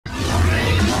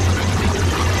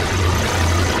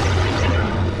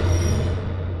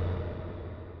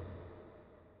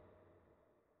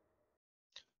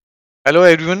Hello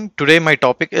everyone. Today my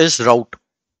topic is route.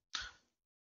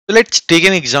 So let's take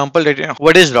an example that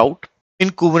what is route?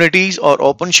 In Kubernetes or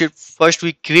OpenShift, first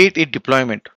we create a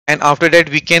deployment and after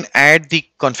that we can add the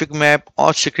config map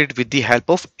or secret with the help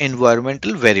of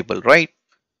environmental variable, right?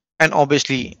 And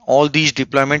obviously all these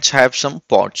deployments have some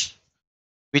pods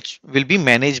which will be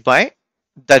managed by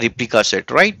the replica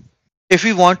set, right? If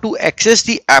we want to access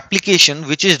the application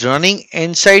which is running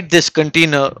inside this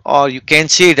container, or you can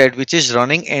say that which is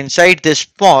running inside this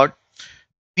pod,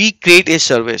 we create a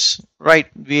service, right?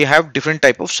 We have different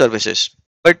type of services,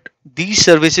 but these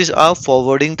services are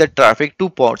forwarding the traffic to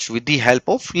pods with the help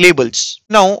of labels.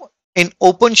 Now in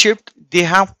OpenShift they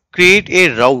have create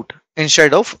a route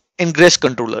instead of ingress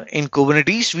controller. In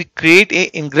Kubernetes we create a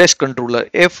ingress controller.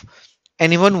 If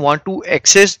anyone want to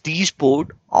access these port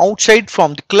outside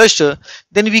from the cluster,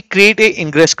 then we create a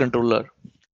ingress controller.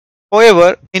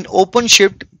 However, in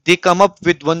OpenShift they come up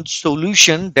with one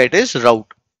solution, that is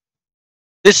route.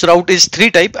 This route is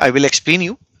three type. I will explain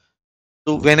you.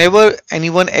 So whenever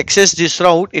anyone access this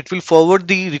route, it will forward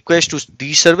the request to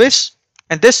the service,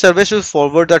 and this service will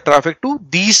forward the traffic to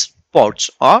these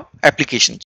pods or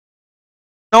applications.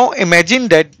 Now imagine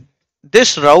that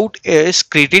this route is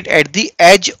created at the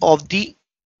edge of the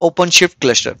OpenShift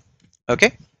cluster.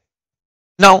 Okay.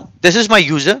 Now this is my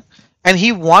user, and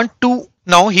he want to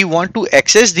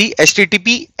access the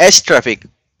HTTPS traffic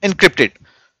encrypted.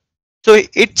 So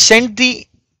it sent the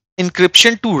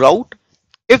encryption to route.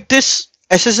 If this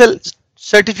SSL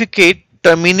certificate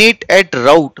terminate at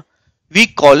route, we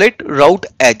call it route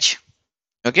edge.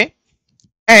 Okay.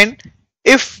 And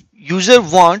if user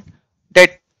want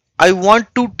that I want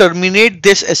to terminate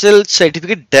this SSL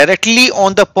certificate directly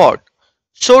on the pod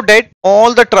so that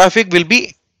all the traffic will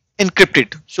be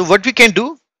encrypted. So what we can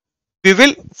do, we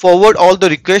will forward all the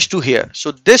requests to here.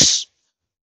 So this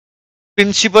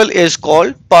principle is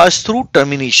called pass through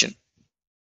termination.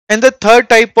 And the third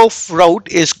type of route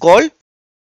is called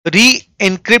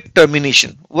re-encrypt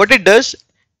termination. What it does,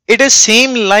 it is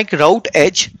same like route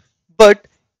edge, but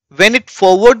when it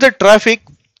forward the traffic,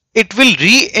 it will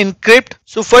re-encrypt.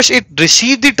 So first it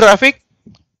receive the traffic,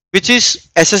 which is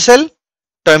SSL,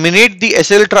 terminate the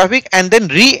SSL traffic, and then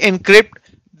re-encrypt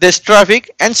this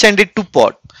traffic and send it to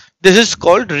pod. This is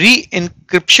called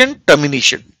re-encryption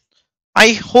termination.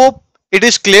 I hope it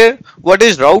is clear what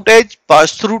is route edge,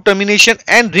 pass through termination,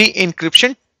 and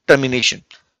re-encryption termination.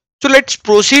 So let's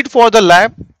proceed for the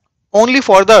lab only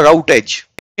for the route edge.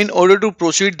 In order to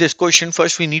proceed this question,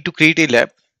 first we need to create a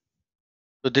lab.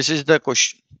 So this is the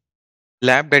question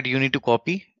lab that you need to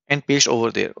copy and paste over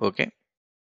there. Okay.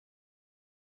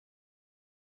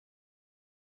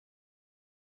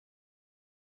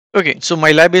 Okay. So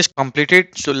my lab is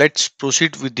completed. So let's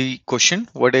proceed with the question.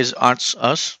 What is asks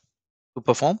us to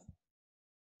perform?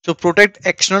 So protect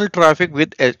external traffic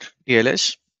with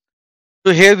TLS.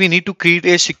 So here we need to create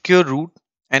a secure route,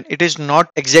 and it is not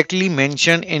exactly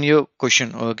mentioned in your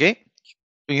question. Okay.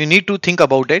 So you need to think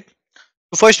about it.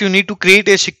 So first you need to create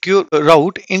a secure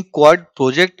route in quad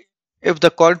project. If the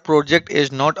quad project is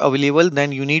not available,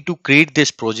 then you need to create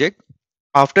this project.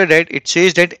 After that, it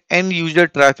says that end user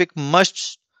traffic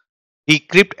must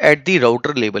decrypt at the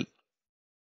router level.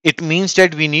 It means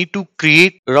that we need to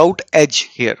create route edge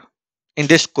here in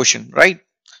this question, right?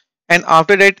 And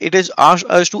after that, it is asked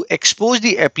us to expose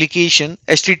the application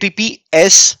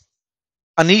https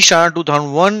anisha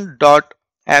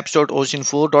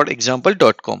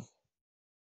 2001.apps.osin4.example.com.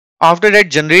 After that,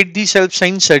 generate the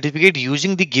self-signed certificate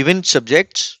using the given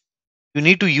subjects. You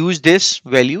need to use this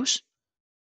values.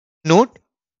 Note,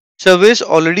 service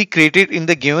already created in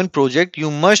the given project. You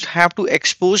must have to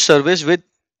expose service with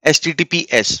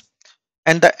HTTPS,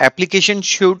 and the application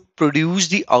should produce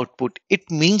the output.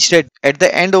 It means that at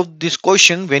the end of this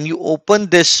question, when you open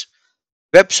this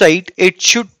website, it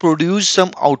should produce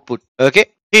some output. Okay.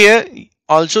 Here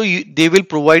also they will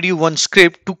provide you one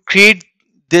script to create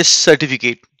this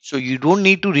certificate. So you don't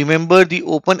need to remember the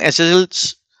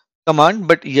OpenSSL command,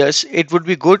 but yes, it would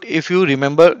be good if you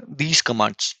remember these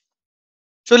commands.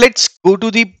 So let's go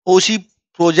to the OC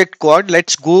project quad.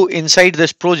 Let's go inside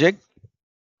this project.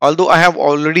 Although I have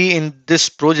already in this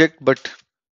project, but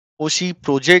OC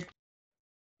project.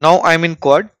 Now I'm in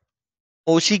quad.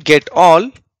 OC get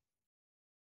all.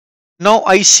 Now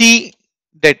I see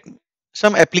that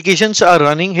some applications are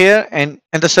running here, and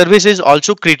the service is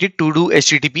also created to do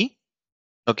HTTP.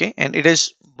 Okay, and it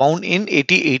is bound in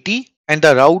 8080, and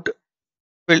the route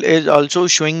field is also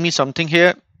showing me something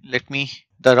here.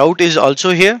 The route is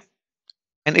also here,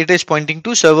 and it is pointing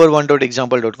to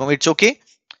server1.example.com. It's okay,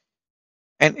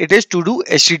 and it is to do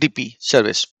HTTP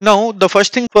service. Now the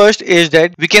first thing first is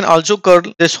that we can also curl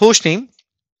this host name.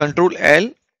 Control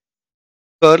L,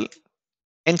 curl,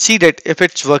 and see that if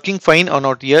it's working fine or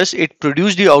not. Yes, it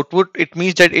produced the output. It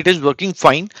means that it is working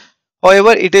fine.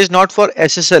 However, it is not for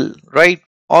SSL, right?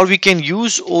 Or we can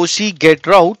use OC get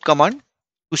route command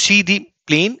to see the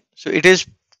plane. So it is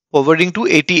forwarding to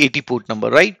 8080 port number,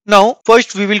 right? Now,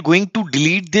 first we will going to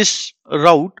delete this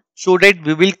route so that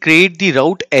we will create the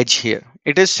route edge here.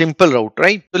 It is simple route,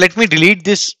 right? So let me delete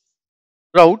this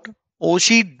route.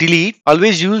 OC delete,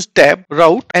 always use tab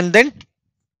route and then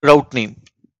route name.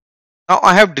 Now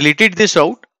I have deleted this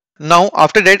route. Now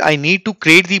after that I need to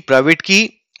create the private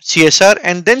key, CSR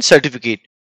and then certificate.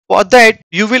 For that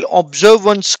you will observe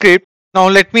one script. Now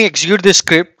let me execute this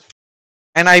script,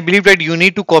 and I believe that you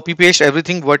need to copy paste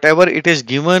everything whatever it is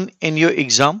given in your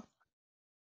exam.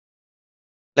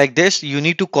 Like this you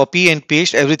need to copy and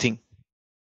paste everything.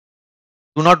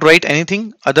 Do not write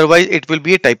anything, otherwise it will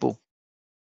be a typo.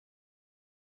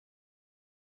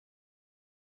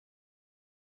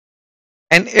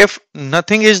 And if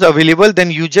nothing is available,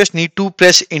 then you just need to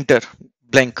press enter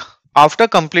blank. After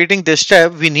completing this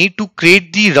step, we need to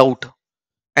create the route,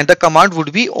 and the command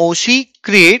would be OC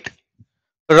create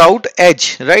route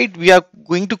edge, right? We are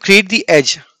going to create the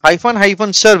edge hyphen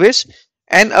hyphen service,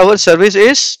 and our service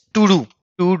is to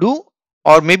do,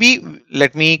 or maybe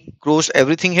let me close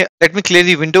everything here. Let me clear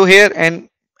the window here and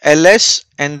ls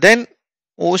and then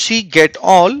OC get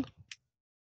all.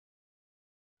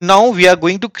 Now we are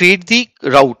going to create the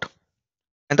route,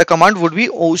 and the command would be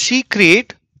OC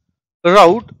create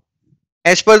route.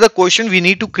 As per the question, we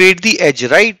need to create the edge,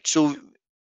 right? So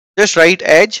just write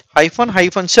edge hyphen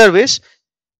hyphen service,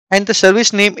 and the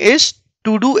service name is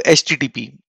to do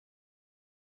HTTP.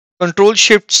 Control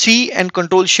Shift C and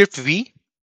Control Shift V,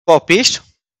 copy paste.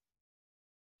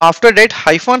 After that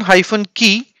hyphen hyphen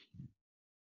key,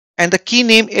 and the key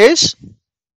name is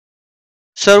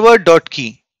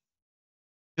server.key.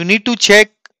 You need to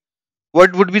check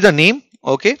what would be the name.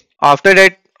 Okay. After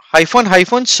that hyphen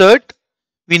hyphen cert,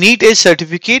 we need a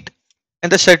certificate,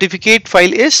 and the certificate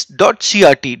file is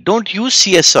 .crt. Don't use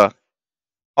CSR.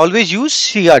 Always use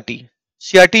CRT.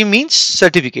 CRT means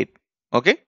certificate.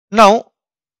 Okay. Now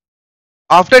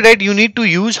after that you need to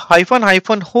use hyphen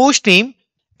hyphen host name,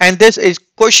 and this is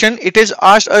question. It is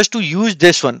asked us to use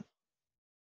this one.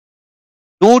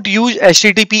 Don't use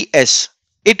HTTPS.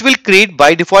 It will create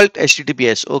by default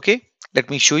HTTPS. Okay. Let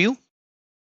me show you.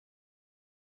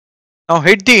 Now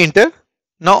hit the enter.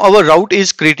 Now our route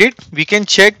is created. We can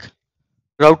check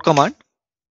route command.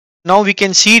 Now we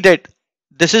can see that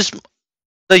this is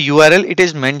the URL. It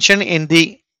is mentioned in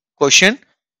the question,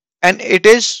 and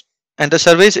the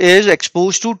service is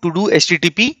exposed to do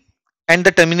HTTP, and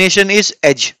the termination is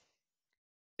edge.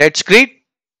 That's great.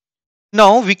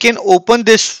 Now we can open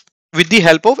this with the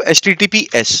help of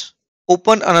HTTPS.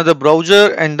 Open another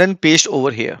browser and then paste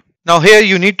over here. Now here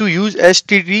you need to use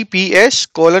https://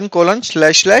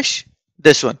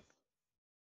 this one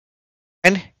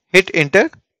and hit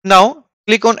enter. Now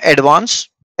click on advanced,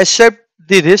 accept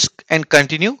the risk and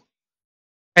continue.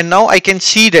 And now I can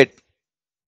see that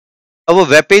our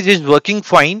web page is working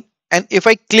fine. And if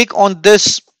I click on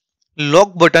this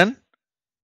lock button,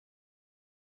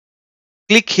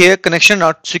 click here, connection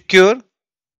not secure,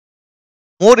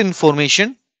 more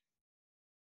information,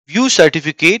 view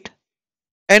certificate,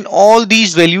 and all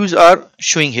these values are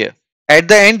showing here. At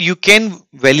the end, you can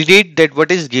validate that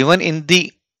what is given in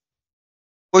the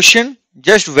question.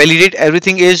 Just validate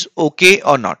everything is okay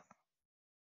or not.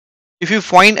 If you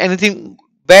find anything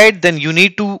bad, then you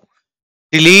need to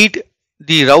delete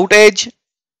the route edge,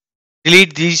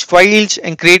 delete these files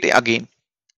and create again.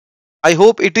 I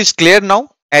hope it is clear now.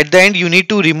 At the end, you need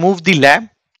to remove the lab.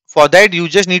 For that, you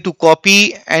just need to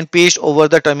copy and paste over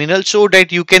the terminal so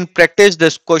that you can practice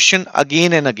this question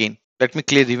again and again. Let me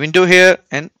clear the window here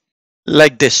and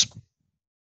like this.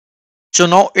 So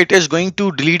now it is going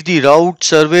to delete the route,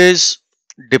 service,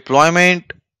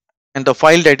 deployment, and the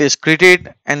file that is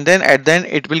created, and then at the end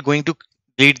it will going to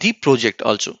delete the project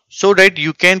also, so that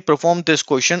you can perform this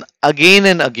question again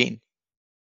and again.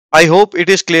 I hope it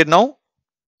is clear now.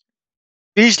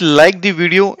 Please like the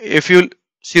video if you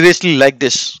seriously like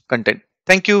this content.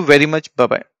 Thank you very much. Bye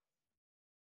bye.